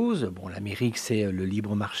une chose. Bon, l'Amérique, c'est le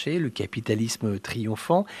libre marché, le capitalisme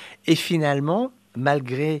triomphant. Et finalement,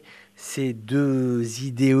 malgré ces deux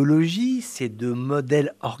idéologies, ces deux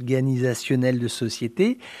modèles organisationnels de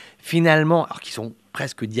société, finalement, alors qui sont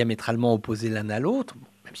presque diamétralement opposés l'un à l'autre,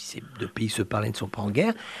 même si ces deux pays se parlent et ne sont pas en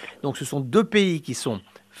guerre, donc ce sont deux pays qui sont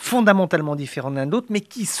fondamentalement différents l'un de l'autre, mais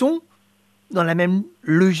qui sont dans la même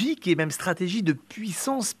logique et même stratégie de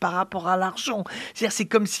puissance par rapport à l'argent. C'est-à-dire, c'est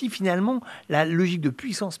comme si finalement la logique de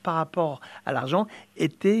puissance par rapport à l'argent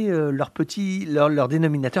était leur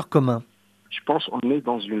dénominateur commun. Je pense qu'on est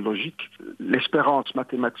dans une logique, l'espérance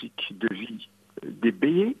mathématique de vie des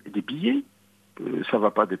billets, ça ne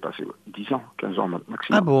va pas dépasser 10 ans, 15 ans maximum.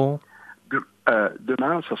 Ah bon?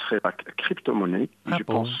 Demain, ça serait la crypto-monnaie. Je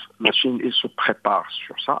pense la Chine se prépare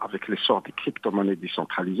sur ça avec l'essor des crypto-monnaies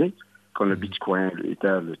décentralisées, comme le Bitcoin, le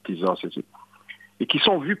Ether, le Tether, etc. Et qui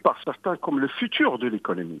sont vus par certains comme le futur de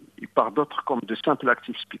l'économie, et par d'autres comme de simples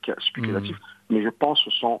actifs spéculatifs. Mais je pense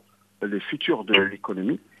que ce sont les futurs de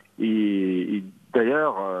l'économie. Et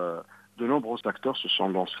d'ailleurs, de nombreux acteurs se sont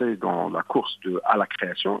lancés dans la course à la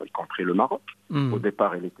création, y compris le Maroc. Au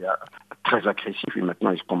départ, il était très agressif et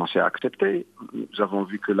maintenant, il commençait à accepter. Nous avons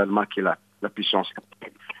vu que l'Allemagne, qui est la puissance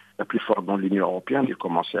la plus forte dans l'Union européenne, il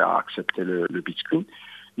commençait à accepter le Bitcoin.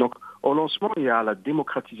 Donc, au lancement, il y a la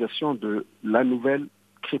démocratisation de la nouvelle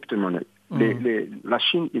crypto-monnaie. La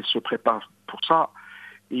Chine, il se prépare pour ça.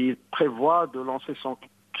 Il prévoit de lancer son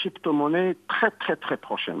crypto-monnaie très, très, très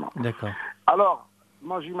prochainement. D'accord. Alors,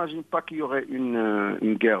 moi, j'imagine pas qu'il y aurait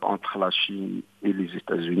une guerre entre la Chine et les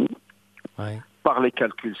États-Unis. Par les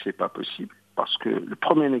calculs, c'est pas possible, parce que le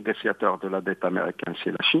premier négociateur de la dette américaine, c'est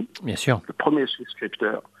la Chine. Bien sûr. Le premier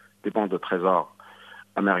souscripteur des bons de trésor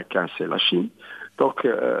américains, c'est la Chine. Donc,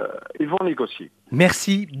 ils vont négocier.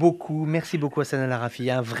 Merci beaucoup Hassan El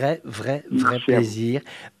Arafi, un vrai plaisir.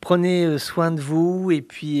 Prenez soin de vous et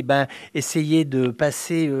puis essayez de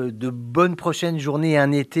passer de bonnes prochaines journées et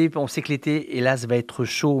un été. On sait que l'été, hélas, va être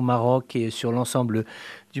chaud au Maroc et sur l'ensemble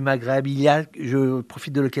du Maghreb. Je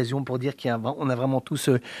profite de l'occasion pour dire qu'on a vraiment tous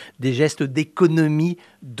des gestes d'économie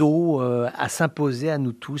d'eau à s'imposer à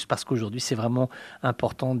nous tous, parce qu'aujourd'hui, c'est vraiment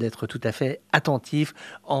important d'être tout à fait attentif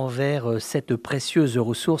envers cette précieuse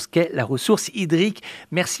ressource qu'est la ressource hydrique.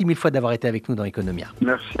 Merci mille fois d'avoir été avec nous dans Economia.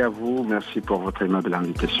 Merci à vous, merci pour votre aimable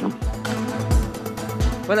invitation.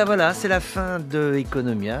 Voilà, c'est la fin de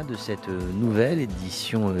Economia, de cette nouvelle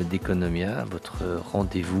édition d'Economia, votre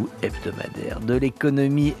rendez-vous hebdomadaire de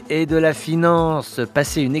l'économie et de la finance.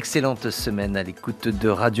 Passez une excellente semaine à l'écoute de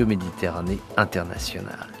Radio Méditerranée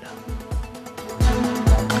Internationale.